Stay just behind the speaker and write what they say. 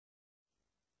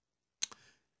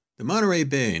The Monterey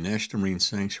Bay National Marine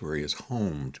Sanctuary is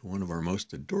home to one of our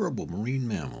most adorable marine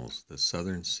mammals, the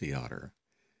southern sea otter.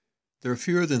 There are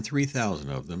fewer than 3,000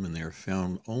 of them, and they are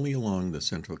found only along the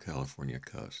central California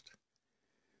coast.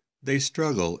 They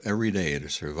struggle every day to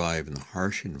survive in the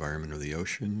harsh environment of the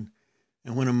ocean,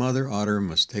 and when a mother otter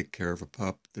must take care of a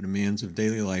pup, the demands of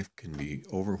daily life can be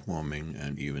overwhelming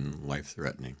and even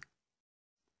life-threatening.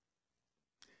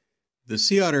 The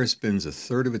sea otter spends a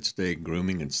third of its day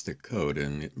grooming its thick coat,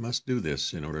 and it must do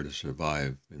this in order to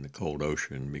survive in the cold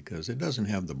ocean because it doesn't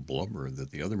have the blubber that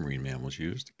the other marine mammals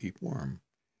use to keep warm.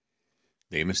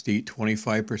 They must eat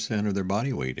 25% of their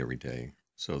body weight every day,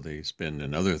 so they spend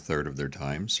another third of their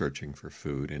time searching for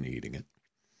food and eating it.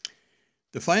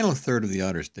 The final third of the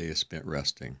otter's day is spent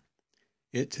resting.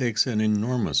 It takes an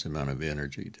enormous amount of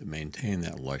energy to maintain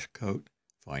that lush coat,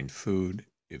 find food,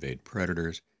 evade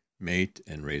predators, mate,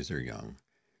 and raise their young.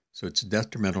 So it's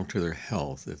detrimental to their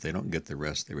health if they don't get the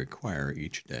rest they require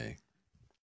each day.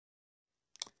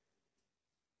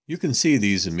 You can see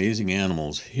these amazing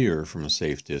animals here from a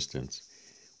safe distance.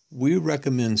 We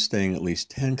recommend staying at least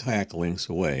 10 kayak lengths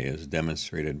away, as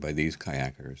demonstrated by these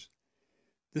kayakers.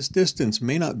 This distance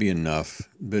may not be enough,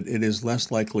 but it is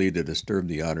less likely to disturb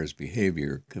the otter's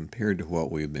behavior compared to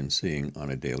what we've been seeing on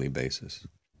a daily basis.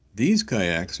 These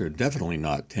kayaks are definitely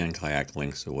not 10 kayak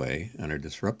lengths away and are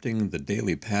disrupting the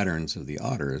daily patterns of the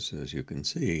otters, as you can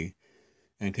see,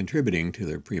 and contributing to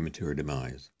their premature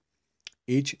demise.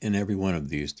 Each and every one of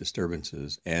these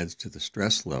disturbances adds to the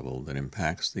stress level that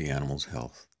impacts the animal's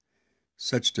health.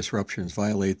 Such disruptions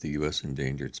violate the U.S.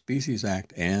 Endangered Species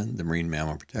Act and the Marine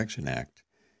Mammal Protection Act,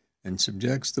 and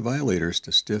subjects the violators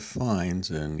to stiff fines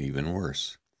and even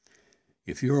worse.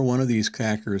 If you are one of these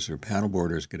kayakers or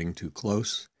paddleboarders getting too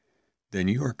close, then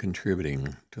you are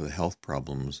contributing to the health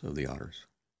problems of the otters.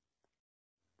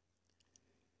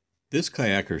 This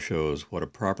kayaker shows what a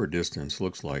proper distance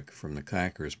looks like from the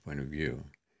kayaker's point of view.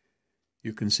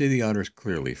 You can see the otters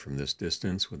clearly from this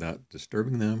distance without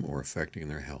disturbing them or affecting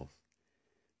their health.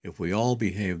 If we all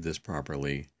behave this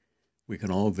properly, we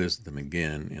can all visit them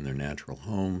again in their natural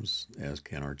homes, as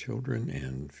can our children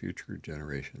and future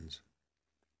generations.